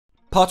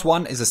Part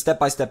 1 is a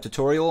step-by-step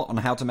tutorial on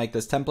how to make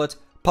this template.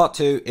 Part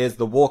 2 is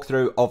the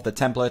walkthrough of the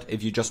template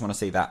if you just want to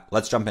see that.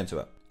 Let's jump into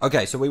it.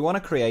 Okay, so we want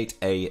to create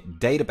a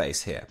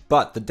database here,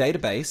 but the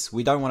database,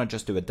 we don't want to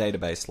just do a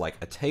database like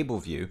a table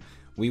view.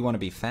 We want to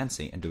be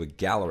fancy and do a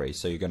gallery.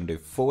 So you're going to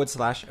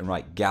do / and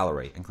write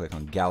gallery and click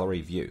on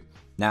gallery view.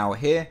 Now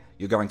here,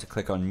 you're going to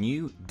click on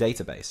new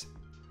database.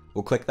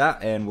 We'll click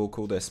that and we'll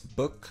call this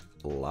book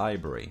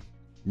library.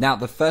 Now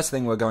the first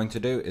thing we're going to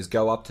do is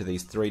go up to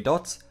these 3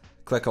 dots,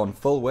 click on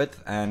full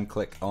width and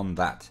click on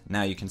that.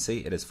 Now you can see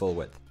it is full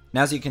width.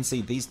 Now as you can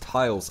see, these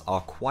tiles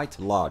are quite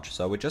large,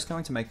 so we're just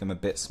going to make them a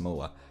bit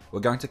smaller. We're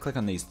going to click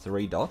on these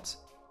 3 dots,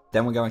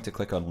 then we're going to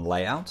click on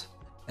layout,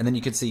 and then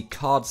you can see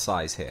card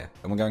size here,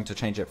 and we're going to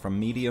change it from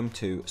medium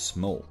to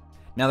small.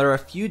 Now there are a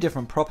few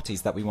different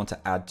properties that we want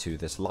to add to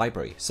this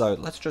library, so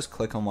let's just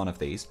click on one of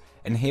these,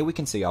 and here we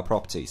can see our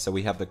properties. So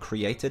we have the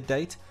created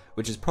date,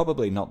 which is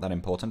probably not that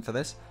important for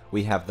this.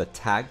 We have the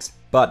tags,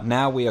 but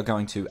now we are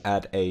going to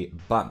add a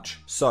bunch.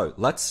 So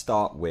let's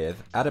start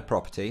with add a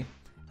property,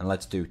 and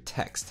let's do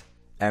text,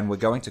 and we're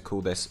going to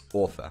call this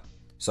author.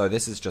 So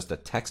this is just a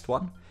text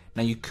one.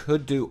 Now you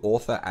could do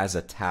author as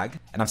a tag,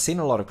 and I've seen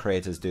a lot of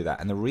creators do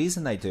that, and the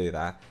reason they do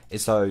that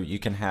is so you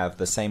can have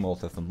the same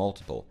author for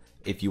multiple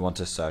if you want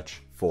to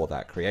search for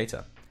that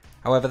creator.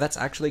 However, that's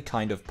actually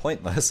kind of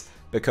pointless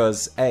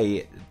because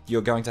A,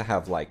 you're going to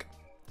have like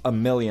a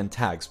million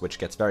tags, which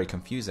gets very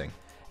confusing,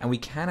 and we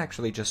can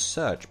actually just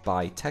search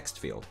by text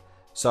field.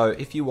 So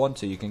if you want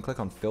to, you can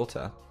click on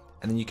filter,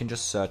 and then you can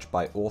just search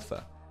by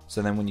author.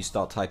 So then when you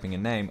start typing a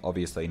name,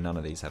 obviously none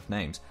of these have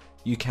names,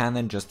 you can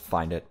then just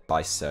find it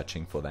by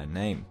searching for their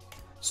name.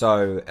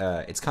 So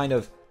it's kind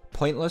of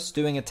pointless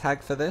doing a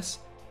tag for this,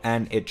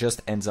 and it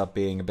just ends up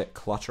being a bit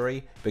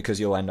cluttery because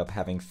you'll end up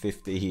having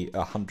 50,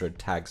 100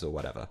 tags or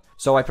whatever.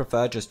 So I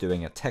prefer just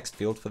doing a text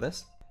field for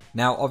this.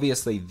 Now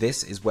obviously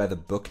this is where the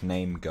book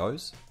name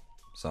goes,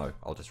 so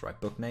I'll just write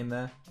book name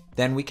there.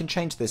 Then we can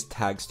change this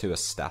tags to a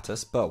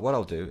status, but what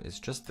I'll do is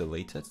just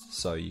delete it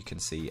so you can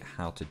see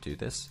how to do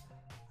this.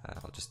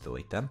 I'll just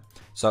delete them.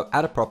 So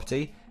add a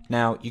property.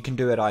 Now you can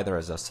do it either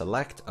as a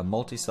select, a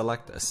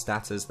multi-select, a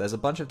status. There's a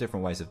bunch of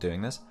different ways of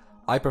doing this.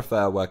 I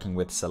prefer working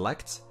with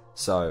selects,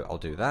 so I'll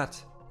do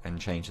that and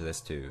change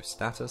this to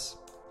status.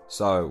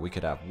 So we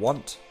could have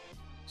want,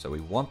 so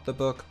we want the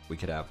book. We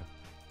could have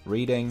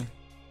reading,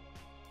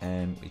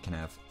 and we can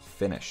have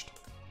finished.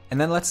 And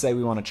then let's say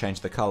we want to change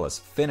the colors.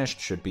 Finished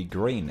should be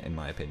green in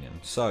my opinion.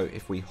 So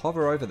if we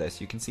hover over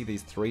this, you can see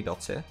these 3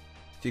 dots here.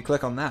 If you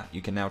click on that,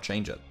 you can now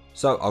change it.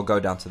 So I'll go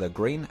down to the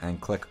green and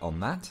click on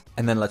that.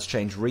 And then let's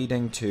change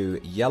reading to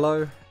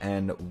yellow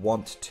and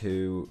want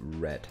to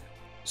red.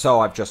 So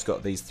I've just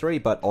got these 3,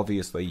 but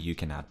obviously you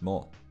can add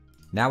more.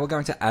 Now we're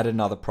going to add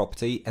another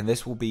property, and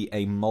this will be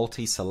a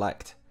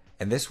multi-select,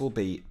 and this will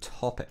be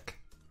topic.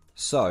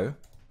 So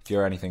if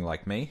you're anything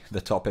like me,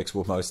 the topics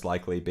will most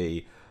likely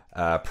be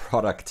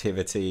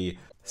productivity,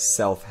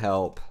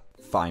 self-help,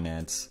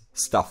 finance,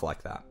 stuff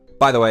like that.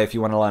 By the way, if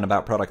you want to learn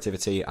about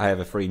productivity, I have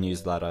a free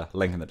newsletter,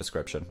 link in the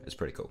description. It's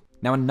pretty cool.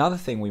 Now, another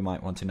thing we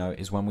might want to know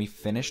is when we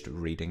finished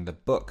reading the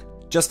book.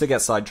 Just to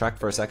get sidetracked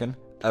for a second,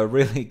 a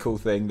really cool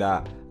thing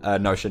that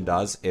Notion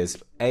does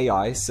is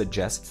AI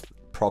suggests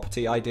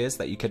property ideas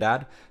that you could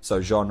add.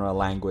 So genre,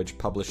 language,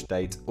 published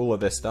date, all of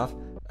this stuff.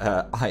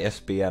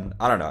 ISBN,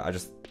 I don't know, I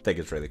just think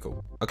it's really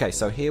cool. Okay,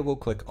 so here we'll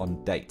click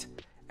on date,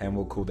 and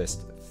we'll call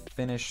this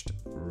finished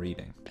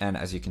reading. And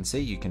as you can see,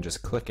 you can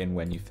just click in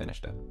when you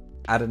finished it.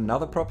 Add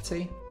another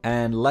property,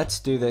 and let's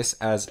do this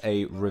as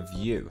a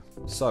review.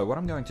 So what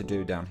I'm going to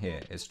do down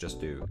here is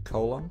just do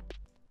colon,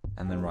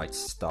 and then write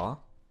star.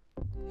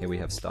 Here we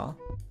have star.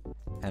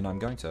 And I'm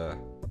going to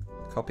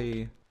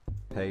copy,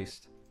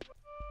 paste,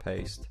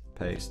 paste,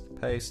 paste,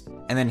 paste.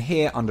 And then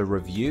here under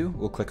review,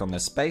 we'll click on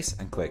this space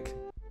and click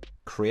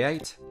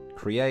create,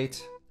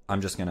 create.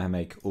 I'm just gonna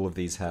make all of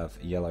these have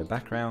yellow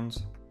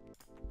backgrounds.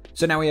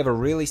 So now we have a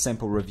really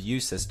simple review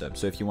system.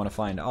 So if you want to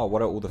find, oh,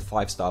 what are all the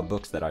 5-star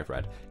books that I've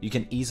read? You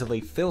can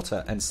easily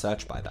filter and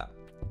search by that.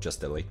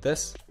 Just delete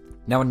this.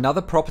 Now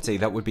another property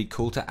that would be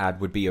cool to add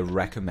would be a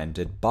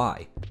recommended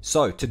by.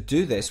 So to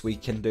do this, we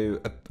can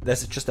do,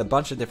 there's just a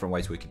bunch of different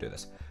ways we can do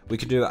this. We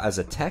could do it as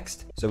a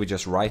text. So we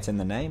just write in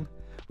the name.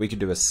 We could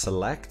do a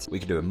select, we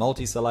could do a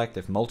multi-select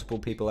if multiple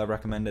people have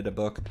recommended a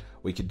book.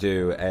 We could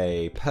do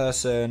a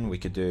person, we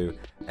could do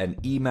an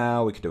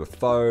email, we could do a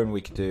phone,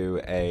 we could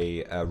do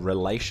a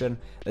relation.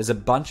 There's a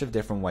bunch of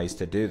different ways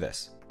to do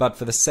this. But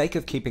for the sake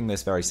of keeping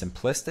this very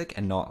simplistic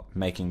and not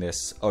making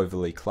this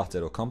overly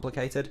cluttered or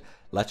complicated,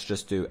 let's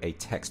just do a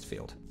text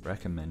field,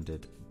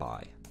 recommended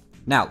by.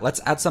 Now, let's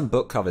add some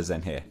book covers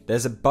in here.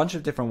 There's a bunch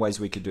of different ways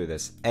we could do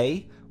this.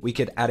 A, we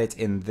could add it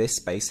in this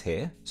space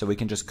here, so we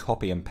can just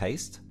copy and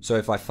paste. So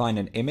if I find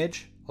an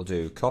image, I'll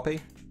do copy,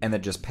 and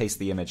then just paste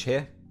the image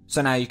here.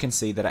 So now you can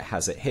see that it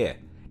has it here.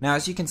 Now,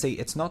 as you can see,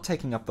 it's not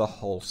taking up the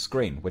whole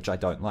screen, which I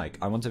don't like.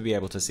 I want to be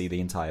able to see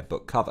the entire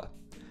book cover.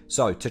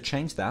 So to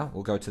change that,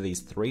 we'll go to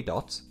these 3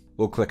 dots,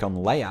 we'll click on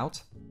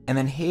layout, and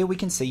then here we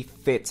can see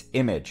fit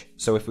image.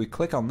 So if we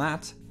click on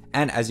that,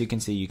 And as you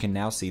can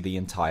now see the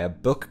entire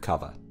book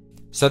cover.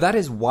 So that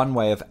is one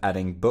way of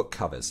adding book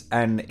covers,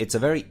 and it's a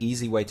very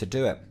easy way to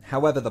do it.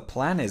 However, the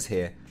plan is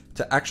here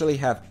to actually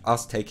have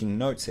us taking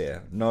notes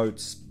here.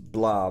 Notes,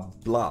 blah,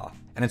 blah.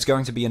 And it's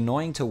going to be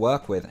annoying to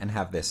work with and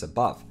have this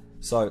above.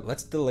 So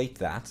let's delete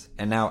that.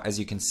 And now, as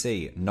you can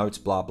see, notes,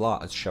 blah, blah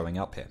is showing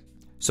up here.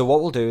 So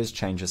what we'll do is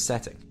change a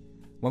setting.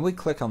 When we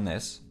click on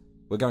this,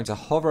 we're going to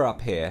hover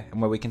up here,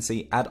 and where we can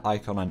see add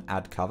icon and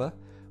add cover,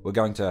 we're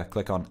going to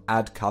click on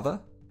add cover.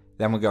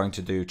 Then we're going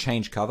to do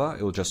change cover.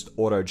 It will just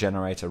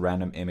auto-generate a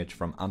random image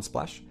from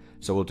Unsplash.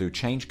 So we'll do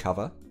change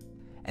cover.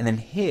 And then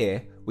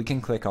here, we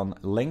can click on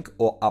link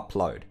or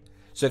upload.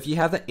 So if you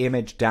have the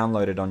image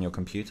downloaded on your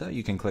computer,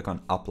 you can click on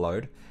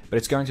upload, but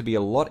it's going to be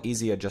a lot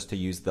easier just to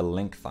use the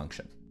link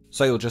function.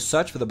 So you'll just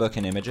search for the book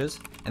in images,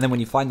 and then when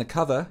you find the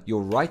cover,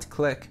 you'll right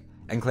click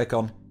and click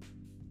on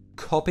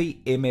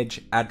copy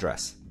image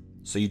address.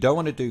 So you don't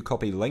want to do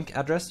copy link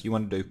address, you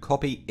want to do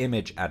copy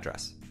image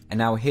address. And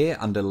now here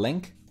under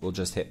link, we'll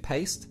just hit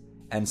paste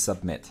and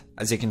submit.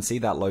 As you can see,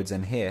 that loads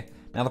in here.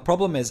 Now the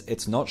problem is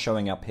it's not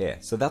showing up here,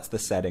 so that's the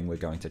setting we're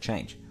going to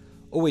change.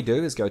 All we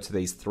do is go to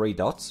these three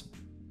dots,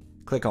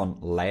 click on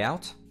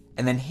layout,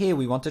 and then here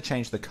we want to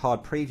change the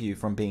card preview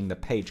from being the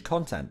page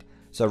content.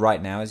 So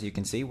right now, as you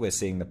can see, we're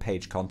seeing the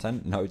page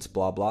content, notes,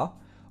 blah, blah.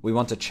 We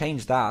want to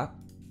change that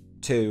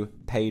to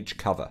page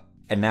cover.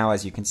 And now,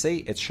 as you can see,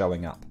 it's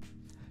showing up.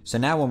 So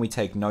now when we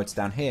take notes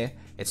down here,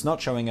 it's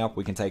not showing up.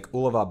 We can take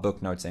all of our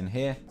book notes in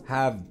here,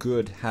 have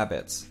good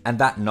habits, and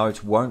that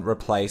note won't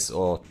replace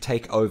or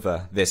take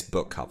over this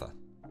book cover.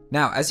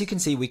 Now, as you can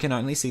see, we can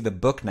only see the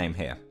book name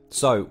here.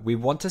 So we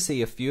want to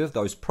see a few of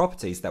those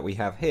properties that we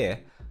have here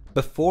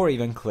before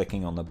even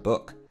clicking on the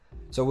book.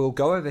 So we'll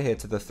go over here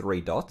to the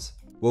three dots,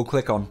 we'll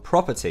click on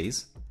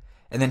properties,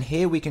 and then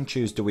here we can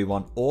choose, do we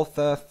want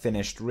author,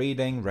 finished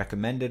reading,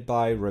 recommended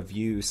by,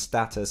 review,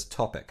 status,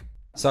 topic.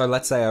 So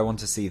let's say I want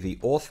to see the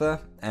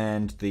author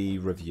and the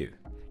review.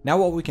 Now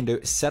what we can do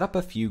is set up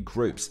a few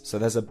groups. So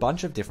there's a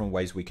bunch of different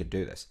ways we could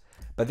do this.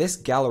 But this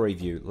gallery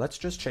view, let's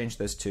just change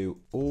this to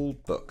all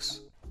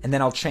books. And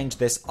then I'll change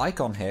this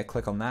icon here,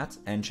 click on that,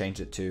 and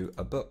change it to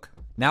a book.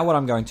 Now what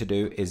I'm going to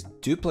do is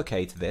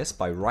duplicate this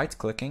by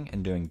right-clicking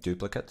and doing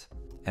duplicate.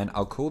 And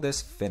I'll call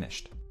this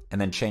finished. And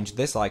then change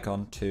this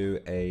icon to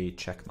a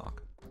check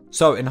mark.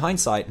 So in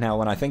hindsight, now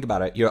when I think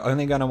about it, you're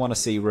only going to want to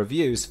see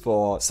reviews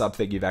for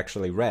something you've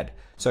actually read.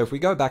 So if we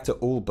go back to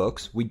all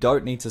books, we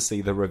don't need to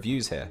see the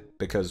reviews here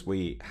because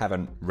we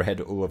haven't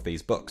read all of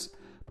these books.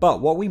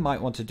 But what we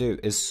might want to do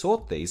is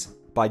sort these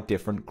by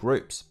different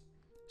groups.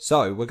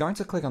 So we're going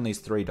to click on these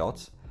three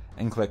dots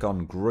and click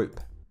on group.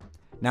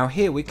 Now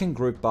here we can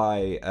group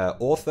by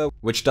author,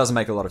 which doesn't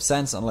make a lot of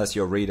sense unless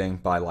you're reading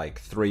by like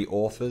 3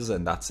 authors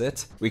and that's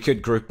it. We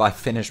could group by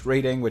finished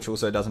reading, which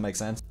also doesn't make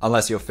sense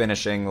unless you're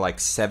finishing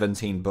like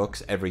 17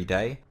 books every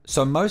day.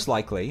 So most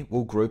likely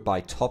we'll group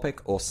by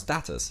topic or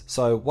status.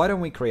 So why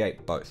don't we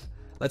create both?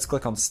 Let's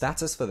click on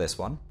status for this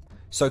one.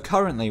 So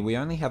currently we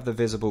only have the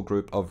visible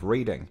group of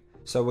reading.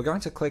 So we're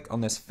going to click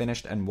on this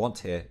finished and want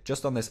here,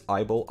 just on this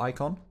eyeball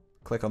icon.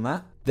 Click on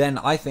that. Then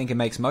I think it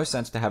makes most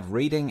sense to have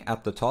reading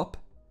at the top,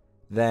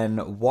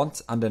 then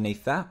want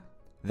underneath that,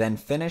 then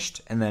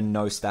finished, and then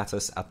no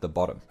status at the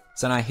bottom.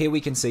 So now here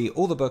we can see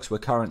all the books we're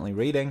currently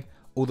reading,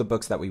 all the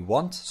books that we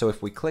want. So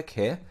if we click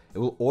here, it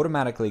will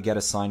automatically get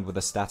assigned with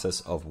a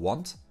status of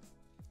want.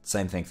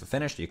 Same thing for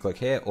finished. You click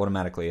here,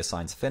 automatically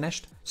assigns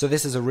finished. So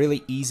this is a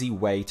really easy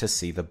way to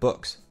see the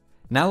books.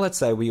 Now let's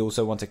say we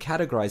also want to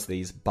categorize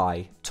these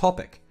by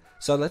topic.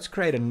 So let's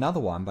create another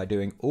one by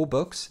doing all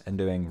books and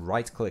doing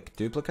right-click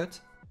duplicate.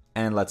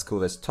 And let's call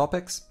this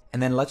topics.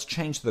 And then let's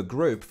change the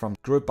group from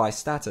group by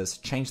status,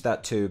 change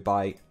that to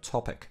by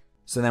topic.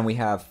 So then we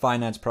have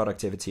finance,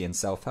 productivity, and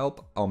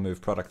self-help. I'll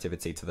move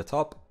productivity to the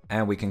top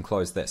and we can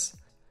close this.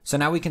 So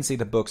now we can see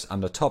the books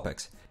under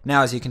topics.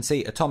 Now, as you can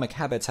see, Atomic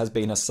Habits has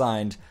been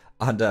assigned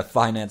under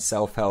finance,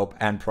 self-help,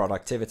 and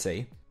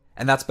productivity.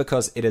 And that's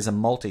because it is a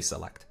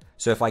multi-select.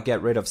 So if I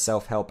get rid of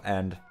self-help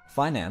and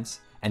finance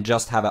and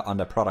just have it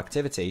under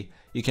productivity,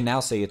 you can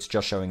now see it's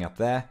just showing up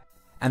there.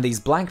 And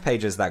these blank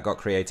pages that got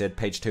created,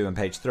 page 2 and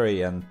page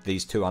 3, and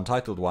these 2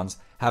 untitled ones,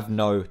 have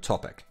no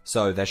topic.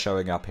 So they're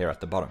showing up here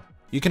at the bottom.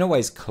 You can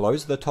always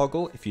close the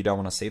toggle if you don't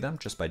want to see them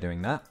just by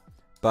doing that.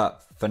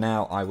 But for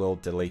now, I will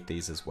delete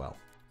these as well.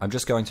 I'm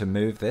just going to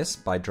move this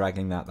by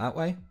dragging that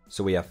way.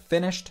 So we have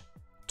finished,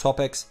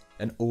 topics,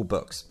 and all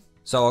books.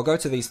 So I'll go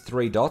to these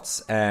 3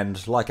 dots,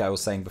 and like I was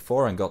saying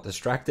before and got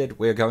distracted,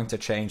 we're going to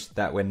change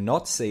that we're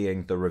not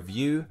seeing the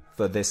review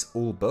for this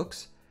all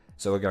books.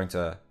 So we're going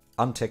to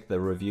untick the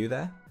review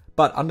there.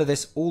 But under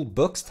this all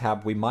books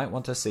tab, we might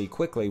want to see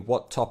quickly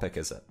what topic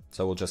is it.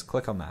 So we'll just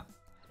click on that.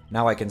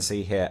 Now I can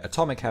see here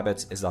Atomic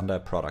Habits is under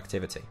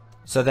productivity.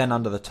 So then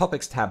under the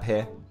topics tab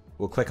here,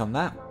 we'll click on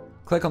that,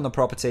 click on the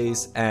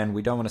properties, and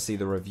we don't want to see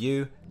the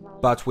review,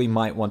 but we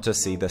might want to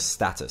see the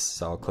status.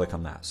 So I'll click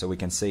on that so we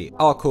can see,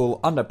 oh cool,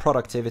 under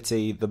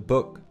productivity, the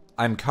book,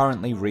 I'm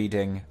currently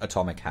reading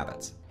Atomic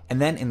Habits. And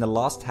then in the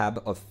last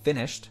tab of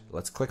finished,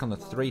 let's click on the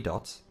 3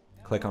 dots,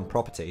 click on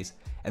properties,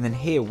 And then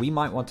here we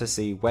might want to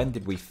see when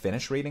did we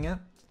finish reading it.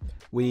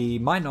 We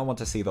might not want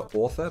to see the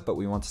author, but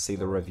we want to see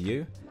the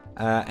review.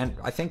 And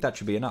I think that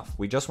should be enough.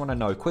 We just want to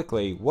know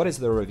quickly what is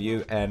the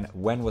review and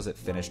when was it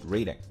finished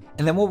reading.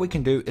 And then what we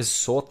can do is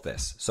sort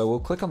this. So we'll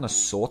click on the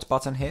sort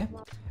button here,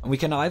 and we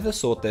can either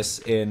sort this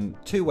in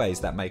two ways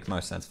that make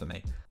most sense for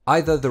me.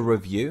 Either the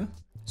review,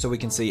 so we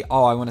can see,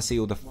 oh, I want to see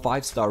all the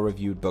 5-star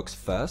reviewed books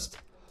first,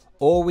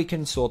 or we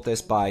can sort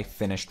this by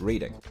finished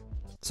reading.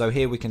 So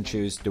here we can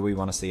choose, do we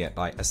want to see it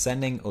by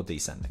ascending or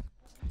descending?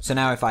 So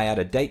now if I add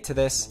a date to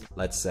this,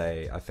 let's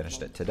say I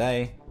finished it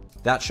today,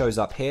 that shows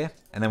up here.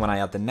 And then when I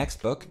add the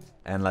next book,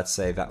 and let's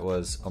say that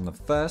was on the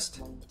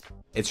 1st,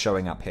 it's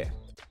showing up here.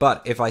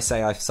 But if I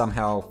say I've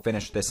somehow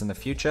finished this in the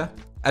future,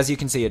 as you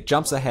can see, it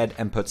jumps ahead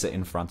and puts it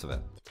in front of it.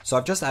 So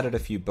I've just added a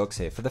few books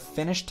here. For the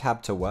Finish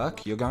tab to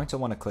work, you're going to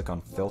want to click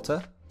on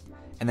Filter,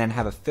 and then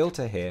have a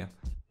filter here,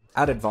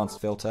 add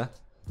Advanced Filter,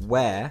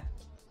 where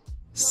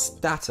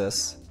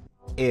status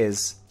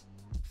is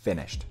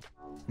finished.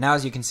 Now,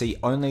 as you can see,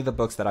 only the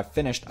books that I've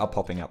finished are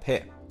popping up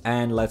here.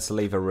 And let's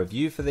leave a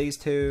review for these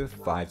two,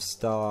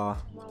 5-star,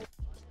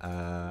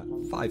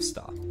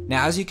 5-star.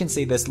 Now, as you can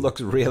see, this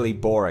looks really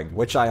boring,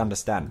 which I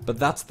understand, but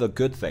that's the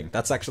good thing.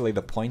 That's actually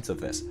the point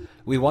of this.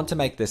 We want to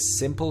make this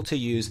simple to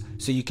use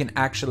so you can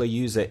actually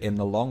use it in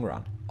the long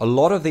run. A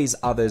lot of these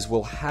others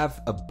will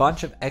have a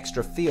bunch of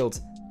extra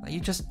fields that you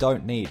just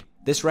don't need.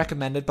 This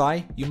recommended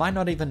by, you might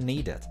not even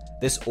need it.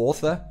 This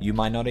author, you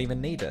might not even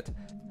need it.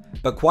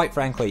 But quite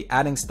frankly,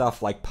 adding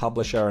stuff like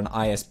publisher and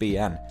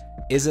ISBN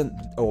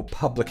or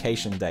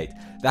publication date,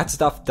 that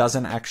stuff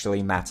doesn't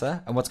actually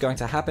matter. And what's going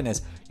to happen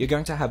is you're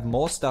going to have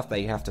more stuff that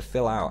you have to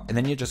fill out, and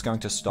then you're just going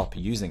to stop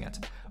using it.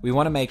 We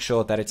want to make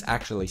sure that it's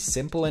actually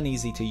simple and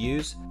easy to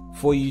use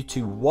for you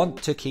to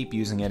want to keep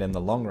using it in the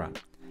long run.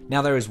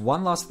 Now, there is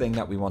one last thing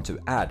that we want to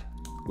add.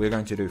 We're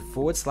going to do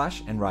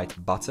 / and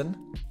write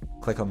button.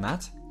 Click on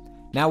that.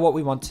 Now what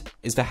we want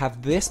is to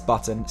have this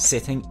button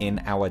sitting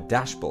in our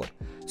dashboard.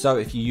 So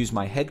if you use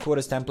my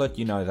headquarters template,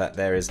 you know that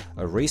there is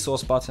a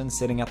resource button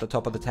sitting at the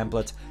top of the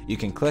template. You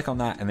can click on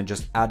that and then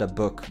just add a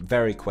book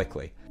very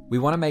quickly. We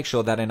want to make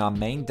sure that in our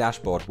main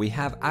dashboard, we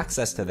have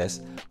access to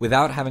this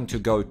without having to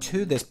go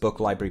to this book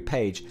library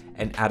page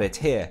and add it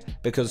here,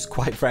 because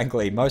quite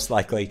frankly, most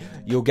likely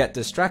you'll get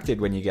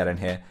distracted when you get in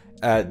here.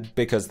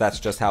 Because that's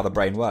just how the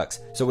brain works.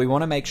 So we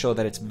want to make sure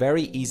that it's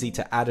very easy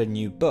to add a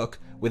new book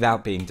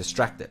without being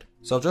distracted.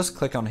 So I'll just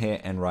click on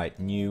here and write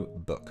new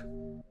book.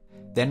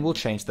 Then we'll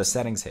change the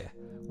settings here.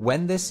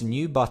 When this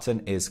new button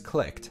is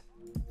clicked,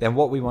 then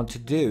what we want to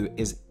do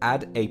is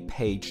add a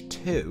page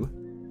to,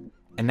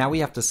 and now we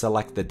have to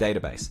select the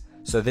database.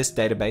 So this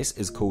database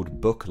is called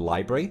Book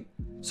Library.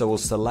 So we'll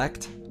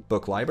select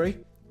Book Library.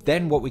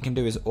 Then what we can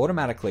do is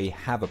automatically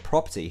have a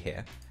property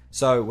here.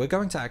 So we're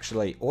going to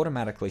actually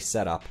automatically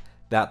set up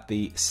that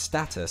the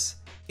status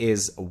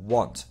is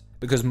want,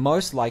 because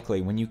most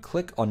likely when you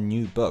click on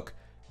new book,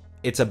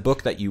 it's a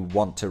book that you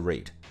want to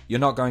read. You're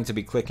not going to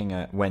be clicking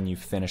it when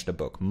you've finished a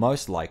book,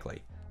 most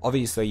likely.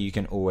 Obviously, you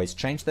can always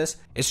change this.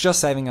 It's just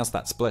saving us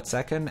that split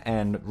second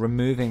and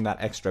removing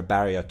that extra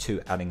barrier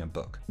to adding a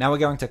book. Now we're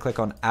going to click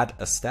on add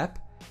a step,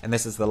 and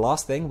this is the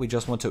last thing. We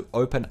just want to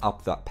open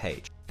up that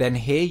page. Then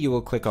here you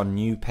will click on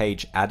new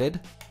page added.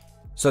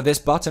 So this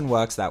button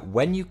works that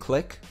when you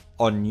click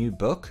on new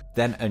book,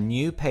 then a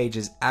new page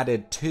is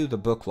added to the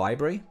book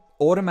library,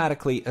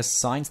 automatically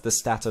assigns the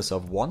status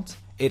of want.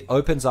 It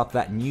opens up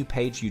that new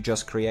page you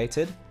just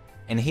created.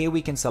 And here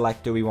we can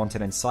select, do we want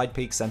it in side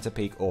peek, center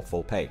peek, or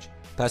full page?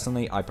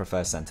 Personally, I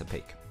prefer center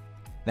peek.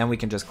 Then we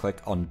can just click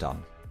on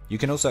done. You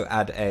can also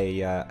add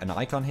an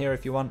icon here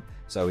if you want.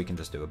 So we can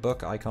just do a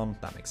book icon,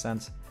 that makes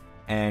sense.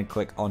 And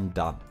click on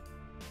done.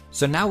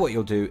 So now what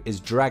you'll do is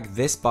drag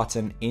this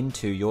button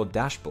into your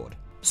dashboard.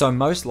 So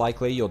most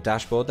likely your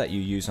dashboard that you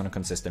use on a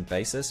consistent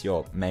basis,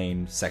 your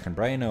main second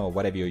brain or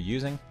whatever you're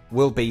using,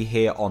 will be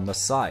here on the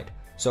side.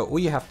 So all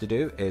you have to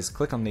do is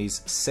click on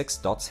these 6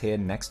 dots here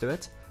next to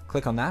it,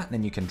 click on that, and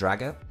then you can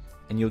drag it,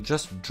 and you'll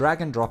just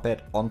drag and drop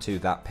it onto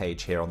that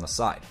page here on the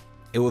side.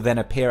 It will then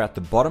appear at the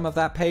bottom of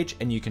that page,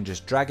 and you can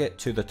just drag it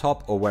to the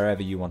top or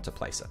wherever you want to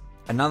place it.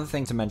 Another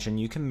thing to mention,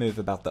 you can move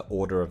about the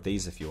order of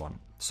these if you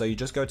want. So you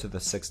just go to the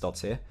 6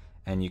 dots here,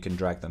 and you can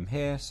drag them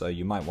here. So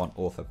you might want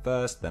author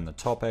first, then the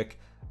topic,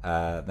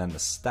 then the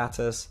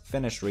status,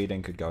 finished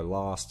reading could go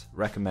last,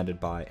 recommended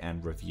by,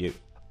 and review.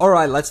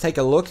 Alright, let's take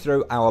a look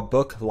through our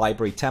book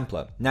library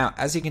template. Now,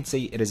 as you can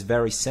see, it is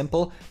very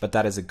simple, but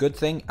that is a good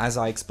thing. As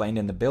I explained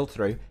in the build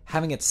through,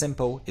 having it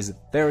simple is a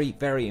very,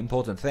 very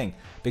important thing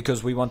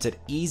because we want it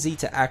easy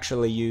to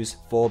actually use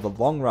for the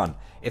long run.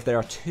 If there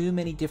are too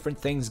many different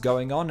things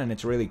going on and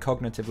it's really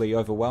cognitively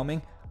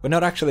overwhelming, we're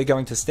not actually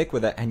going to stick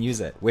with it and use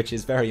it, which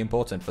is very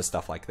important for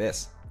stuff like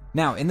this.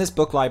 Now, in this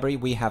book library,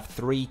 we have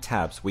 3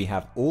 tabs. We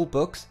have all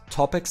books,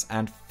 topics,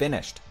 and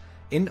finished.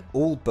 In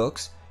all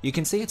books, you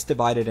can see it's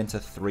divided into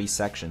 3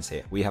 sections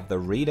here. We have the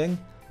reading,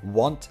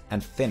 want,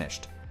 and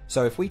finished.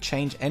 So if we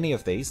change any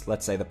of these,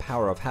 let's say the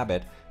Power of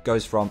Habit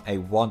goes from a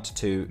want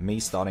to me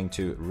starting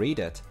to read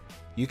it,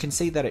 you can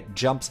see that it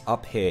jumps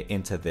up here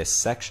into this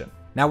section.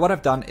 Now what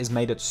I've done is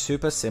made it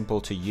super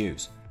simple to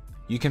use.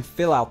 You can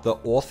fill out the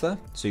author,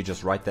 so you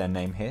just write their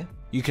name here.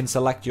 You can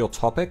select your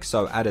topic,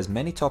 so add as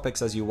many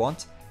topics as you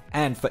want.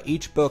 And for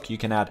each book, you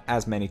can add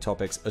as many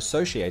topics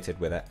associated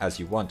with it as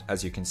you want.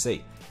 As you can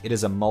see, it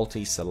is a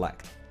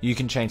multi-select. You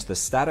can change the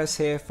status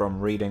here from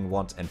reading,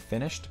 want, and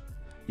finished.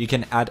 You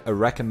can add a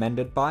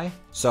recommended by.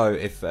 So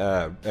if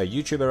a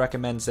YouTuber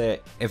recommends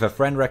it, if a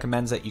friend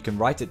recommends it, you can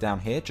write it down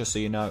here just so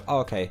you know, oh,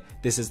 okay,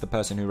 this is the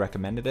person who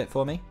recommended it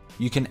for me.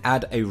 You can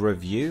add a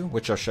review,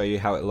 which I'll show you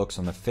how it looks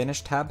on the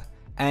finished tab.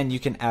 And you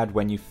can add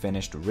when you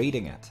finished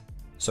reading it.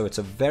 So it's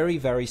a very,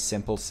 very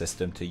simple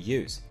system to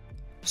use.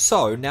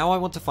 So now I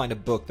want to find a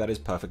book that is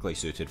perfectly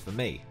suited for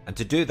me. And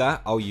to do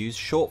that, I'll use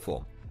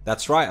Shortform.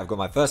 That's right, I've got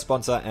my first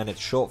sponsor and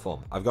it's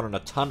Shortform. I've gotten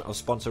a ton of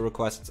sponsor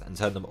requests and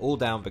turned them all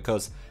down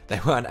because they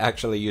weren't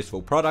actually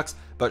useful products,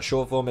 but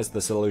Shortform is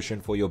the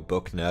solution for your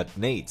book nerd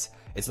needs.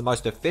 It's the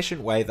most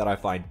efficient way that I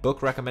find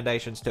book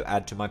recommendations to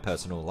add to my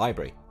personal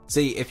library.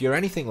 See, if you're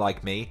anything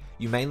like me,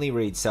 you mainly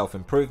read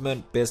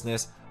self-improvement,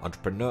 business,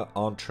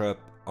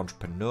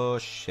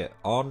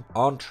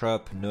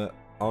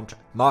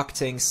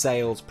 marketing,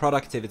 sales,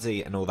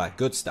 productivity, and all that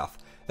good stuff.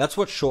 That's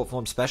what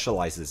Shortform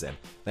specializes in.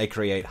 They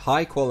create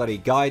high-quality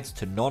guides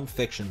to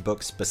non-fiction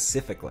books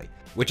specifically,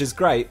 which is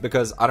great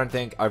because I don't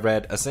think I've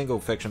read a single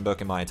fiction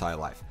book in my entire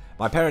life.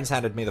 My parents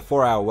handed me the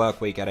 4-hour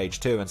work week at age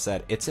 2 and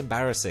said, it's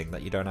embarrassing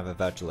that you don't have a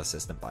virtual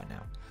assistant by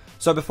now.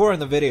 So before in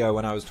the video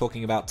when I was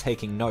talking about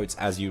taking notes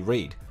as you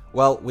read,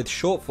 well, with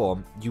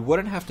Shortform, you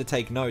wouldn't have to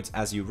take notes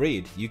as you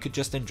read, you could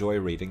just enjoy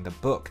reading the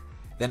book.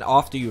 Then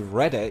after you've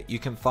read it, you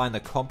can find the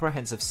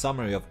comprehensive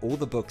summary of all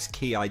the book's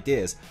key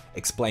ideas,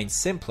 explained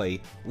simply,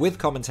 with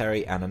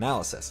commentary and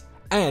analysis.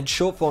 And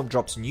Shortform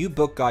drops new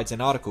book guides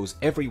and articles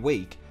every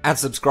week, and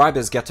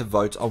subscribers get to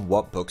vote on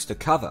what books to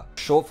cover.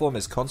 Shortform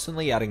is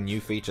constantly adding new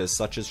features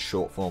such as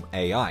Shortform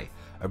AI,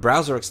 a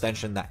browser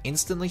extension that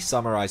instantly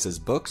summarizes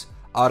books,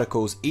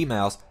 articles,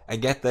 emails, and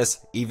get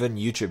this, even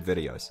YouTube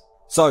videos.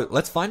 So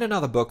let's find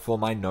another book for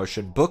my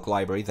Notion book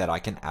library that I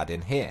can add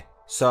in here.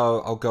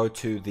 So I'll go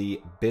to the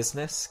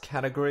business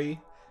category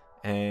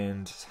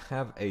and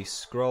have a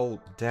scroll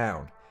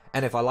down.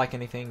 And if I like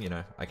anything,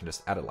 I can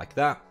just add it like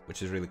that,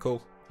 which is really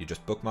cool. You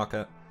just bookmark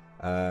it.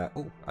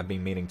 I've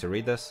been meaning to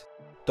read this.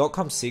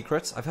 .com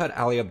Secrets. I've heard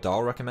Ali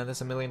Abdaal recommend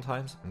this a million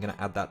times. I'm going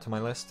to add that to my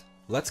list.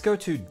 Let's go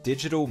to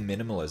Digital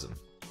Minimalism.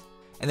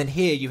 And then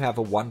here you have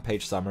a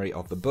one-page summary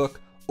of the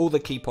book, all the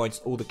key points,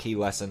 all the key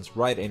lessons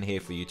right in here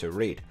for you to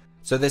read.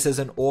 So this is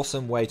an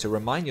awesome way to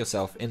remind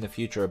yourself in the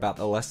future about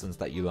the lessons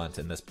that you learnt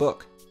in this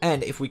book.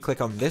 And if we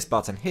click on this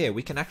button here,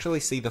 we can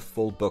actually see the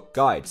full book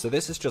guide. So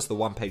this is just the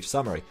one-page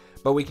summary,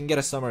 but we can get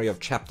a summary of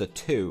chapter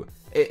 2.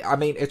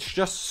 It's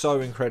just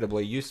so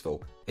incredibly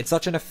useful. It's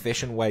such an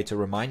efficient way to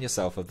remind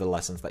yourself of the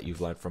lessons that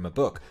you've learned from a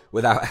book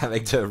without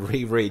having to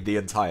reread the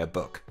entire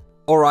book.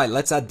 Alright,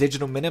 let's add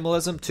digital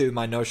minimalism to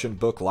my Notion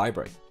book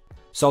library.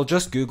 So I'll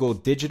just Google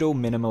digital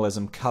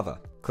minimalism cover.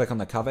 Click on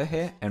the cover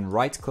here and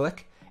right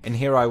click. And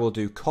here I will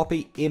do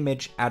copy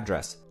image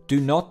address.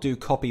 Do not do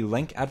copy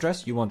link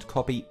address, you want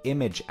copy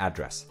image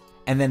address.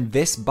 And then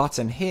this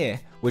button here,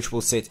 which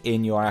will sit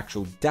in your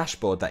actual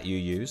dashboard that you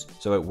use.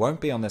 So it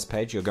won't be on this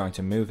page, you're going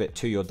to move it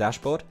to your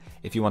dashboard.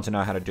 If you want to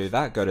know how to do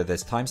that, go to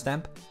this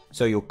timestamp.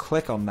 So you'll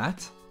click on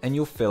that and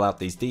you'll fill out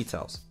these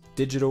details.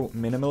 Digital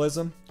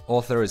minimalism,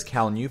 author is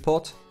Cal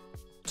Newport.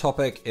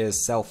 Topic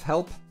is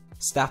self-help.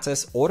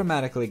 Status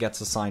automatically gets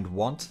assigned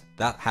want.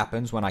 That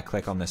happens when I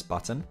click on this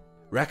button.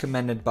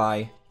 Recommended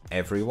by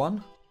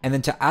everyone. And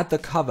then to add the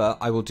cover,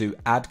 I will do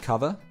add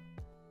cover,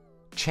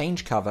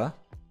 change cover,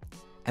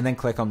 and then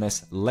click on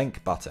this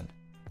link button.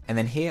 And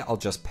then here I'll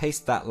just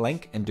paste that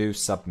link and do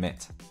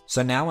submit.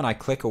 So now when I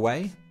click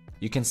away,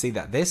 you can see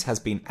that this has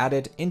been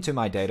added into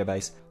my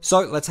database. So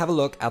let's have a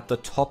look at the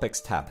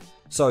topics tab.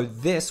 So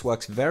this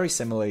works very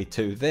similarly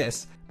to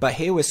this, but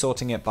here we're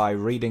sorting it by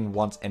reading,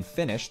 want, and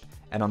finished.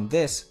 And on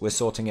this, we're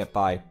sorting it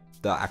by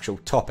the actual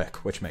topic,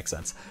 which makes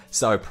sense.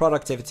 So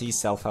productivity,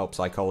 self-help,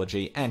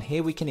 psychology, and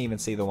here we can even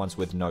see the ones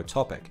with no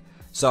topic.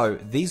 So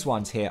these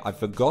ones here, I've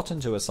forgotten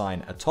to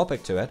assign a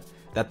topic to it.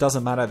 That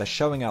doesn't matter, they're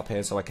showing up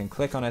here, so I can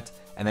click on it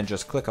and then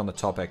just click on the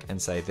topic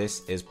and say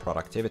this is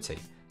productivity.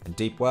 And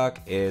deep work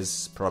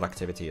is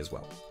productivity as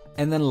well.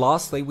 And then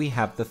lastly, we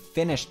have the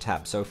finish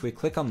tab. So if we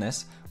click on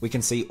this, we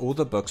can see all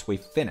the books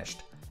we've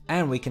finished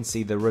and we can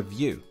see the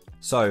review.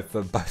 So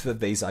for both of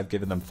these, I've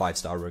given them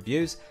 5-star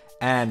reviews.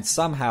 And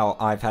somehow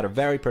I've had a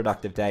very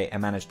productive day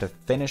and managed to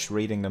finish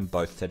reading them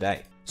both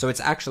today. So it's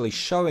actually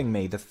showing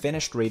me the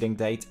finished reading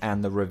date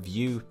and the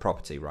review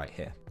property right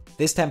here.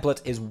 This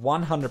template is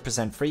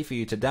 100% free for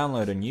you to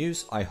download and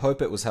use. I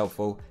hope it was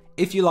helpful.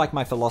 If you like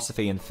my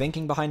philosophy and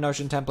thinking behind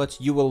Notion templates,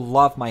 you will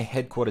love my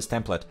headquarters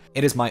template.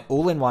 It is my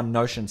all-in-one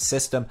Notion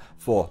system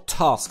for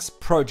tasks,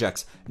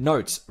 projects,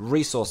 notes,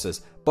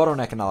 resources,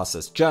 bottleneck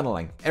analysis,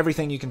 journaling,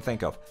 everything you can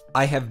think of.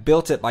 I have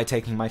built it by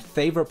taking my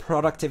favorite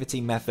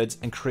productivity methods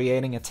and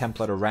creating a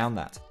template around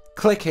that.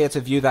 Click here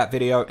to view that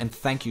video and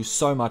thank you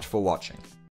so much for watching.